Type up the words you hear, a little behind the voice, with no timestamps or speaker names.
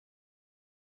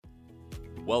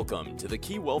Welcome to the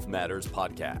Key Wealth Matters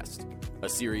podcast, a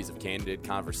series of candid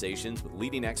conversations with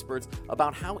leading experts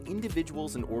about how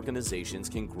individuals and organizations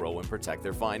can grow and protect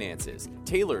their finances,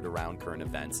 tailored around current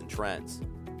events and trends.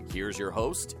 Here's your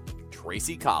host,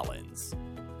 Tracy Collins.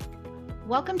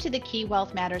 Welcome to the Key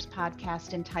Wealth Matters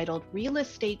podcast entitled Real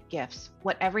Estate Gifts,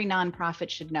 What Every Nonprofit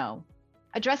Should Know.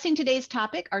 Addressing today's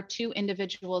topic are two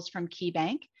individuals from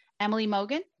KeyBank, Emily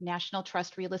Mogan, National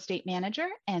Trust Real Estate Manager,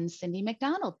 and Cindy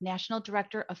McDonald, National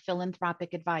Director of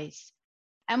Philanthropic Advice.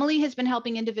 Emily has been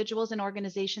helping individuals and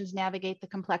organizations navigate the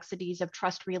complexities of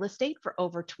trust real estate for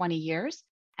over 20 years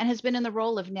and has been in the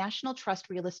role of National Trust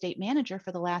Real Estate Manager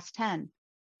for the last 10.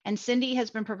 And Cindy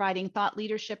has been providing thought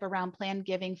leadership around planned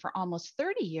giving for almost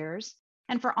 30 years.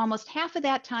 And for almost half of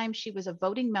that time, she was a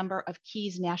voting member of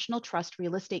Key's National Trust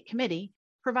Real Estate Committee,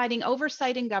 providing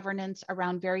oversight and governance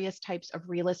around various types of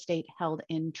real estate held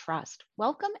in trust.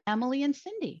 Welcome, Emily and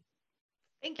Cindy.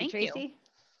 Thank you, Tracy.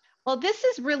 Well, this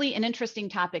is really an interesting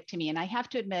topic to me. And I have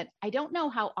to admit, I don't know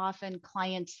how often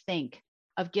clients think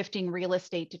of gifting real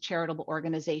estate to charitable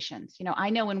organizations. I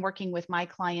know in working with my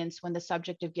clients, when the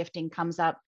subject of gifting comes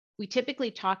up, we typically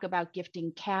talk about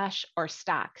gifting cash or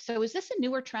stock. So is this a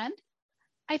newer trend?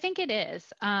 I think it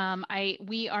is.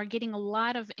 We are getting a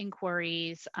lot of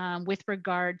inquiries with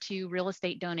regard to real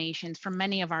estate donations from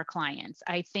many of our clients.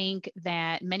 I think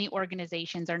that many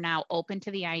organizations are now open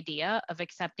to the idea of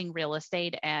accepting real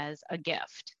estate as a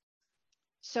gift.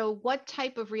 So what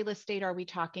type of real estate are we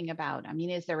talking about? I mean,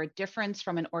 is there a difference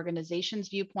from an organization's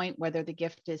viewpoint, whether the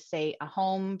gift is, say, a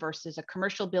home versus a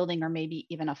commercial building or maybe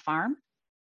even a farm?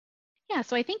 Yeah,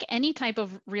 so I think any type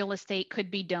of real estate could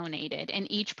be donated,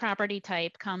 and each property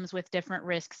type comes with different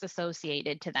risks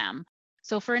associated to them.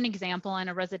 So for an example, on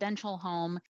a residential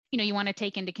home, you want to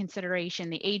take into consideration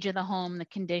the age of the home, the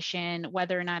condition,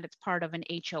 whether or not it's part of an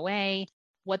HOA,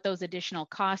 what those additional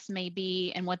costs may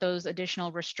be, and what those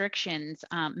additional restrictions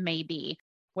may be.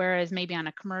 Whereas maybe on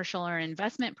a commercial or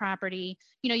investment property,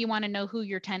 you want to know who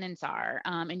your tenants are,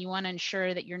 and you want to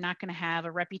ensure that you're not going to have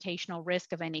a reputational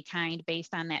risk of any kind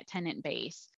based on that tenant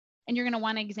base. And you're going to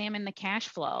want to examine the cash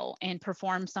flow and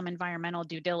perform some environmental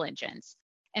due diligence.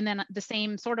 And then the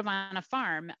same sort of on a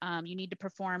farm, you need to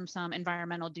perform some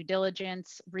environmental due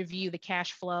diligence, review the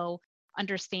cash flow,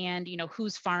 understand,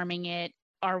 who's farming it.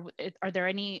 Are there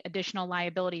any additional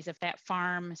liabilities if that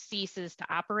farm ceases to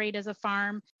operate as a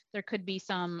farm? There could be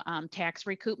some tax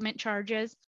recoupment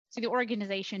charges. So the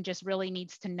organization just really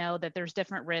needs to know that there's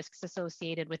different risks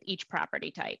associated with each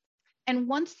property type. And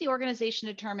once the organization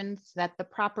determines that the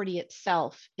property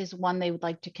itself is one they would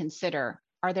like to consider,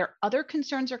 are there other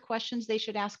concerns or questions they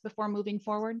should ask before moving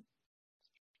forward?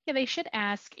 Yeah, they should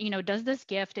ask, does this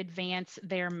gift advance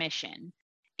their mission?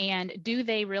 And do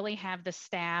they really have the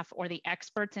staff or the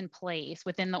experts in place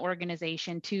within the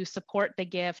organization to support the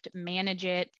gift, manage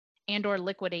it, and or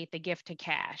liquidate the gift to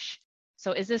cash?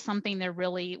 So is this something they're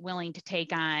really willing to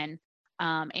take on?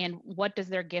 And what does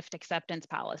their gift acceptance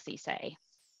policy say?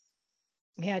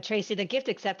 Yeah, Tracy, the gift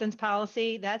acceptance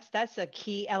policy, that's a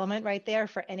key element right there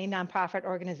for any nonprofit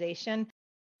organization.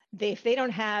 If they don't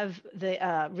have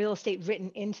the real estate written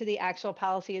into the actual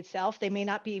policy itself, they may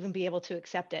not even be able to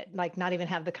accept it, like not even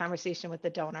have the conversation with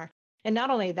the donor. And not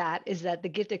only that, is that the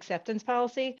gift acceptance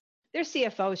policy, their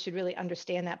CFOs should really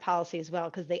understand that policy as well,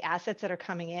 because the assets that are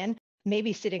coming in may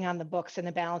be sitting on the books and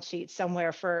the balance sheet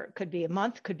somewhere for, could be a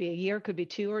month, could be a year, could be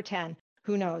 2 or 10,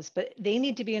 who knows, but they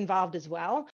need to be involved as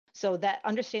well. So that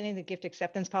understanding the gift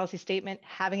acceptance policy statement,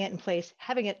 having it in place,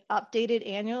 having it updated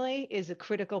annually is a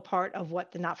critical part of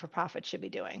what the not-for-profit should be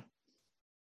doing.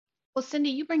 Well, Cindy,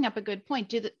 you bring up a good point.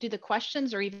 Do the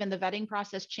questions or even the vetting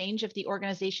process change if the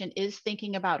organization is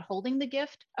thinking about holding the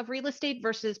gift of real estate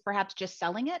versus perhaps just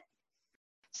selling it?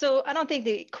 So I don't think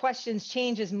the questions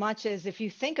change as much as if you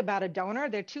think about a donor,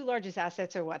 their two largest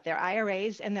assets are what? Their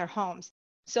IRAs and their homes.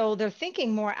 So they're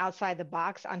thinking more outside the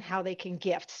box on how they can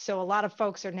gift. So a lot of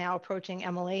folks are now approaching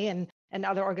Emily and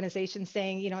other organizations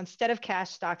saying, instead of cash,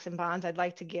 stocks, and bonds, I'd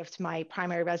like to gift my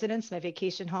primary residence, my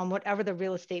vacation home, whatever the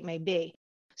real estate may be.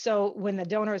 So when the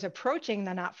donor is approaching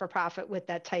the not-for-profit with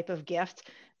that type of gift,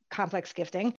 complex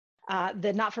gifting,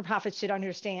 the not-for-profit should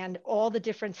understand all the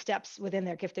different steps within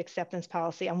their gift acceptance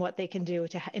policy on what they can do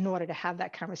in order to have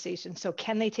that conversation. So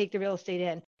can they take the real estate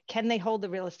in? Can they hold the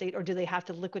real estate, or do they have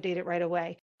to liquidate it right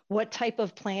away? What type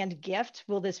of planned gift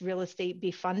will this real estate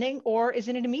be funding? Or is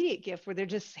it an immediate gift where they're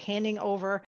just handing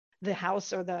over the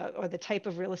house or the type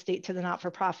of real estate to the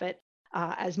not-for-profit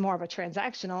as more of a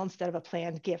transactional instead of a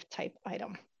planned gift type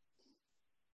item?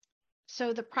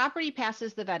 So the property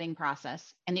passes the vetting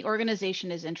process and the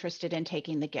organization is interested in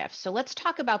taking the gift. So let's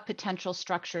talk about potential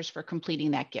structures for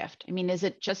completing that gift. I mean, is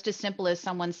it just as simple as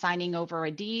someone signing over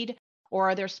a deed, or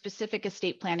are there specific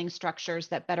estate planning structures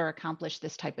that better accomplish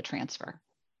this type of transfer?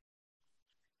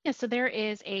 Yeah, so there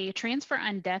is a transfer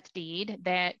on death deed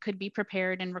that could be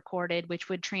prepared and recorded, which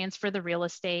would transfer the real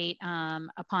estate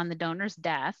upon the donor's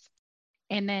death.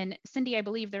 And then, Cindy, I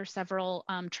believe there are several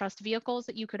trust vehicles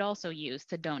that you could also use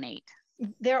to donate.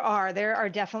 There are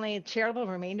definitely charitable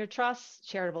remainder trusts,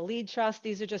 charitable lead trusts.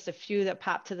 These are just a few that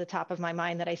pop to the top of my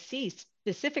mind that I see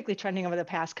specifically trending over the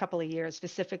past couple of years,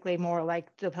 specifically more like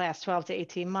the past 12 to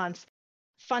 18 months,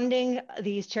 funding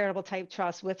these charitable type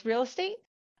trusts with real estate.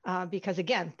 Because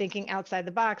again, thinking outside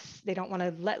the box, they don't want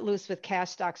to let loose with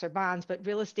cash, stocks, or bonds, but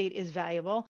real estate is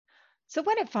valuable. So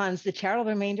when it funds the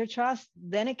charitable remainder trust,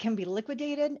 then it can be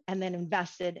liquidated and then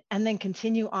invested and then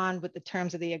continue on with the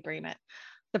terms of the agreement.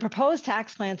 The proposed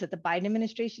tax plans that the Biden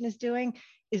administration is doing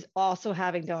is also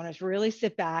having donors really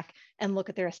sit back and look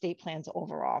at their estate plans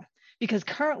overall. Because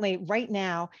currently, right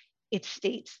now, it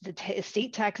states the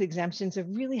estate tax exemptions are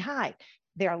really high.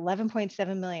 They're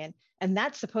 11.7 million, and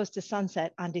that's supposed to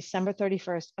sunset on December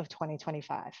 31st of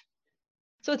 2025.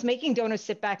 So it's making donors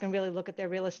sit back and really look at their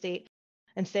real estate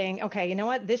and saying, okay, you know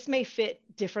what, this may fit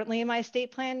differently in my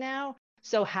estate plan now.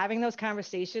 So having those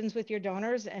conversations with your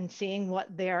donors and seeing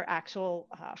what their actual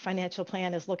financial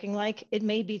plan is looking like, it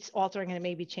may be altering and it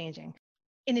may be changing.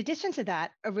 In addition to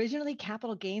that, originally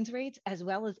capital gains rates as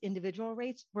well as individual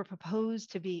rates were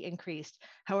proposed to be increased.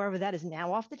 However, that is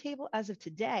now off the table as of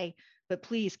today, but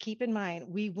please keep in mind,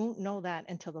 we won't know that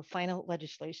until the final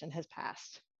legislation has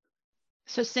passed.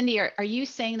 So Cindy, are you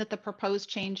saying that the proposed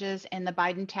changes in the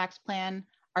Biden tax plan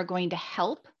are going to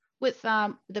help with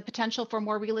the potential for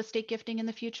more real estate gifting in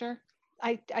the future?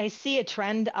 I see a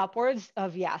trend upwards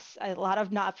of yes. A lot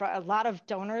of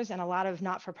donors and a lot of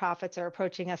not-for-profits are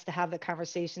approaching us to have the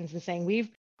conversations and saying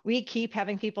we keep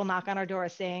having people knock on our door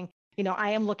saying, you know, I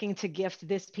am looking to gift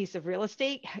this piece of real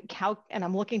estate, and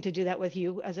I'm looking to do that with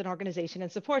you as an organization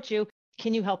and support you.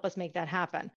 Can you help us make that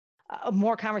happen?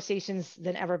 More conversations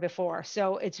than ever before.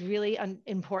 So it's really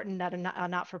important that a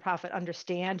not-for-profit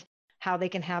understand how they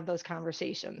can have those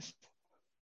conversations.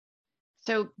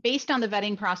 So based on the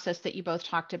vetting process that you both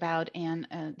talked about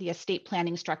and the estate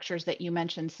planning structures that you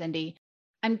mentioned, Cindy,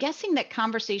 I'm guessing that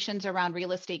conversations around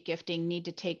real estate gifting need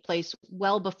to take place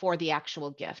well before the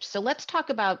actual gift. So let's talk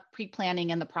about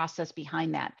pre-planning and the process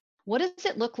behind that. What does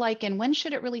it look like and when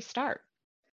should it really start?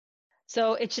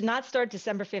 So it should not start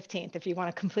December 15th if you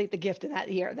want to complete the gift of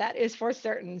that year. That is for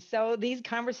certain. So these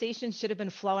conversations should have been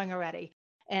flowing already.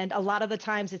 And a lot of the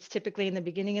times it's typically in the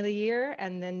beginning of the year,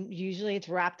 and then usually it's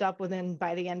wrapped up by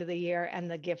the end of the year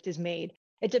and the gift is made.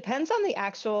 It depends on the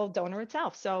actual donor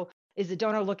itself. So is the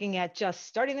donor looking at just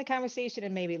starting the conversation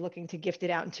and maybe looking to gift it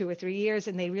out in 2 or 3 years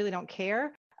and they really don't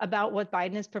care about what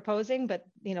Biden is proposing, but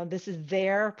you know, this is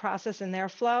their process and their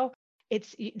flow.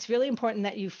 It's really important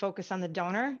that you focus on the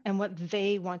donor and what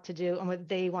they want to do and what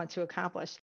they want to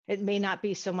accomplish. It may not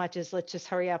be so much as let's just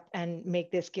hurry up and make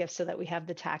this gift so that we have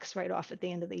the tax write-off at the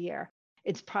end of the year.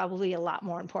 It's probably a lot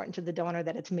more important to the donor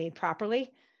that it's made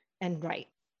properly and right.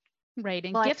 Right.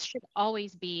 And gifts should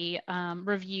always be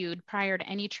reviewed prior to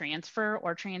any transfer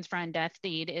or transfer on death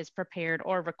deed is prepared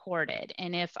or recorded.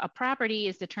 And if a property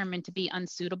is determined to be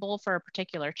unsuitable for a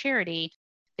particular charity,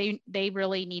 they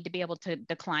really need to be able to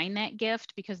decline that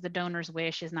gift because the donor's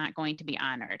wish is not going to be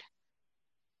honored.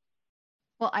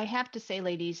 Well, I have to say,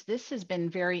 ladies, this has been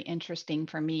very interesting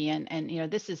for me. And you know,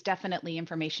 this is definitely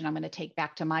information I'm going to take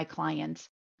back to my clients.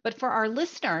 But for our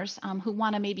listeners who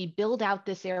want to maybe build out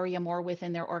this area more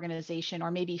within their organization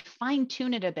or maybe fine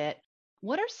tune it a bit,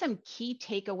 what are some key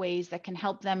takeaways that can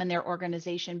help them and their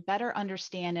organization better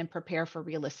understand and prepare for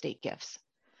real estate gifts?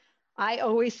 I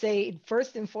always say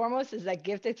first and foremost is that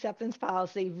gift acceptance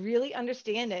policy, really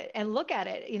understand it and look at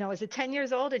it. You know, is it 10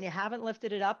 years old and you haven't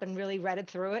lifted it up and really read it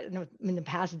through it in the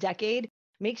past decade?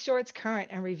 Make sure it's current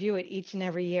and review it each and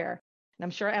every year. And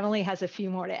I'm sure Emily has a few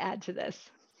more to add to this.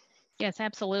 Yes,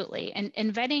 absolutely.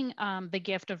 And vetting the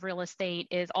gift of real estate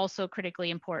is also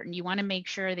critically important. You want to make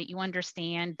sure that you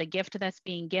understand the gift that's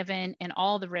being given and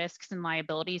all the risks and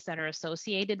liabilities that are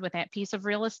associated with that piece of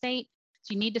real estate.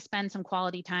 So you need to spend some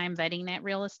quality time vetting that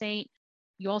real estate.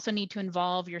 You also need to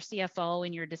involve your CFO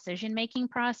in your decision-making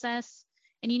process.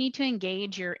 And you need to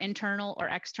engage your internal or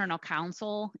external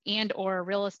counsel and or a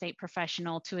real estate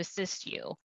professional to assist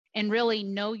you. And really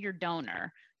know your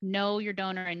donor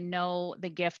and know the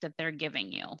gift that they're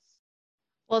giving you.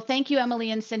 Well, thank you,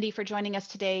 Emily and Cindy, for joining us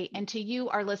today, and to you,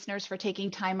 our listeners, for taking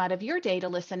time out of your day to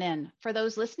listen in. For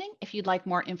those listening, if you'd like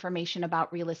more information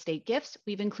about real estate gifts,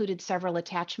 we've included several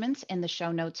attachments in the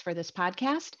show notes for this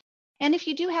podcast. And if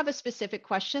you do have a specific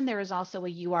question, there is also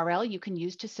a URL you can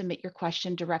use to submit your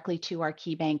question directly to our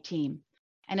KeyBank team.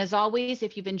 And as always,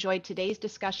 if you've enjoyed today's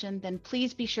discussion, then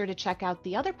please be sure to check out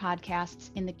the other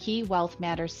podcasts in the Key Wealth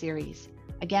Matters series.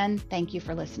 Again, thank you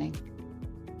for listening.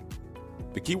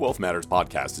 The Key Wealth Matters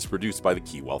podcast is produced by the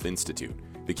Key Wealth Institute.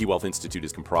 The Key Wealth Institute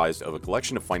is comprised of a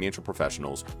collection of financial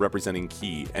professionals representing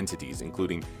key entities,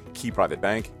 including Key Private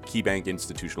Bank, KeyBank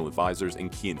Institutional Advisors,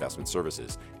 and Key Investment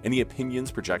Services. Any opinions,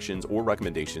 projections, or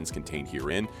recommendations contained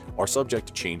herein are subject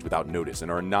to change without notice and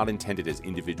are not intended as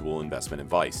individual investment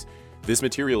advice. This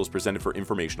material is presented for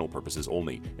informational purposes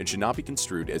only and should not be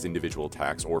construed as individual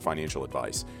tax or financial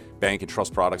advice. Bank and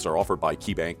trust products are offered by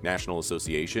KeyBank National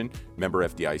Association, member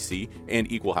FDIC,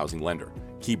 and equal housing lender.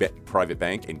 KeyBank Private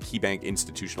Bank and KeyBank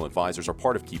Institutional Advisors are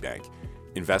part of KeyBank.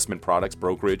 Investment products,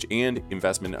 brokerage, and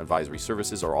investment advisory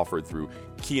services are offered through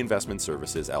Key Investment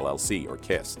Services, LLC, or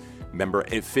KISS, member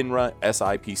FINRA,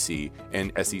 SIPC,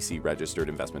 and SEC registered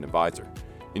investment advisor.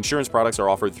 Insurance products are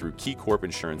offered through Key Corp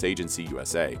Insurance Agency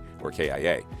USA, or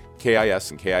KIA.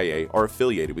 KIS and KIA are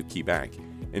affiliated with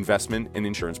KeyBank. Investment and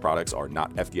insurance products are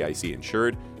not FDIC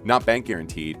insured, not bank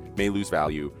guaranteed, may lose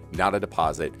value, not a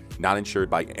deposit, not insured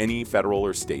by any federal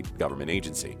or state government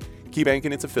agency. KeyBank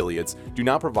and its affiliates do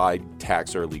not provide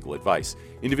tax or legal advice.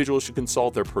 Individuals should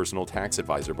consult their personal tax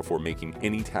advisor before making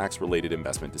any tax-related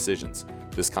investment decisions.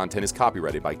 This content is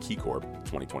copyrighted by KeyCorp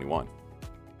 2021.